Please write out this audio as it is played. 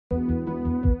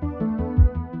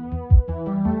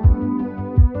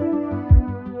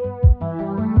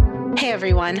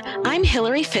everyone. I'm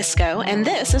Hillary Fisco, and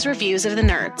this is Reviews of the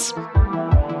Nerds.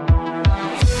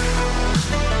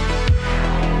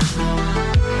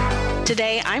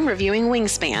 Today, I'm reviewing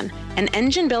Wingspan, an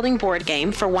engine-building board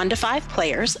game for 1 to 5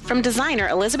 players from designer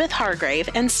Elizabeth Hargrave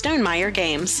and Stonemaier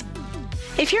Games.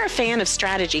 If you're a fan of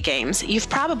strategy games, you've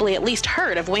probably at least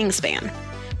heard of Wingspan.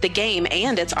 The game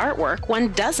and its artwork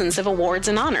won dozens of awards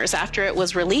and honors after it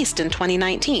was released in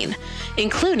 2019,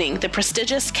 including the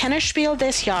prestigious Kennerspiel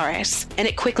des Jahres, and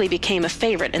it quickly became a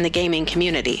favorite in the gaming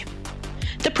community.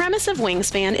 The premise of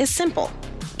Wingspan is simple.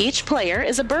 Each player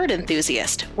is a bird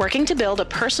enthusiast, working to build a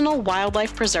personal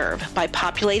wildlife preserve by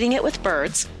populating it with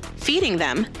birds, feeding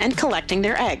them, and collecting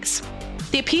their eggs.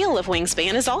 The appeal of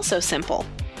Wingspan is also simple.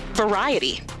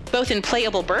 Variety, both in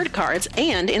playable bird cards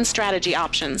and in strategy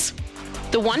options.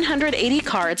 The 180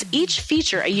 cards each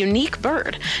feature a unique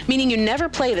bird, meaning you never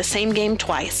play the same game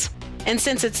twice. And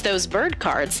since it's those bird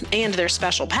cards and their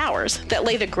special powers that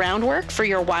lay the groundwork for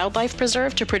your wildlife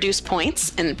preserve to produce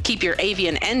points and keep your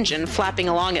avian engine flapping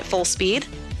along at full speed,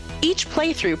 each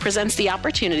playthrough presents the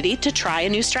opportunity to try a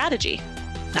new strategy.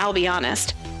 I'll be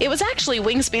honest, it was actually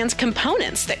Wingspan's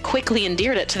components that quickly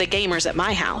endeared it to the gamers at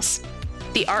my house.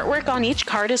 The artwork on each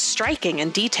card is striking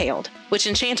and detailed, which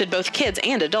enchanted both kids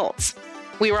and adults.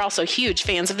 We were also huge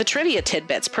fans of the trivia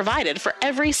tidbits provided for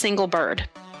every single bird.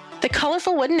 The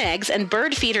colorful wooden eggs and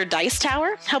bird feeder dice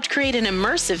tower helped create an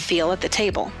immersive feel at the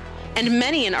table. And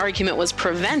many an argument was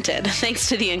prevented thanks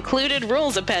to the included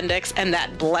rules appendix and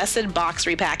that blessed box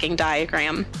repacking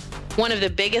diagram. One of the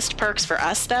biggest perks for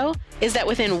us, though, is that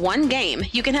within one game,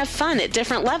 you can have fun at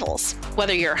different levels,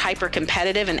 whether you're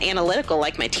hyper-competitive and analytical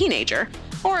like my teenager,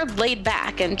 or laid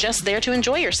back and just there to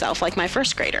enjoy yourself like my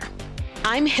first grader.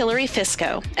 I'm Hillary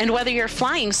Fisco, and whether you're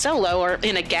flying solo or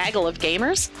in a gaggle of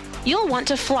gamers, you'll want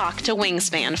to flock to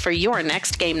Wingspan for your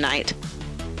next game night.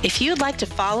 If you'd like to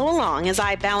follow along as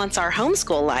I balance our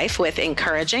homeschool life with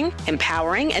encouraging,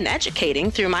 empowering, and educating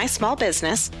through my small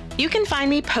business, you can find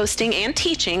me posting and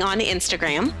teaching on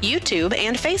Instagram, YouTube,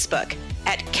 and Facebook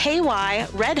at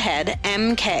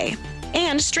KYRedheadMK,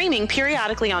 and streaming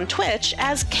periodically on Twitch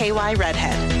as KY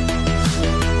Redhead.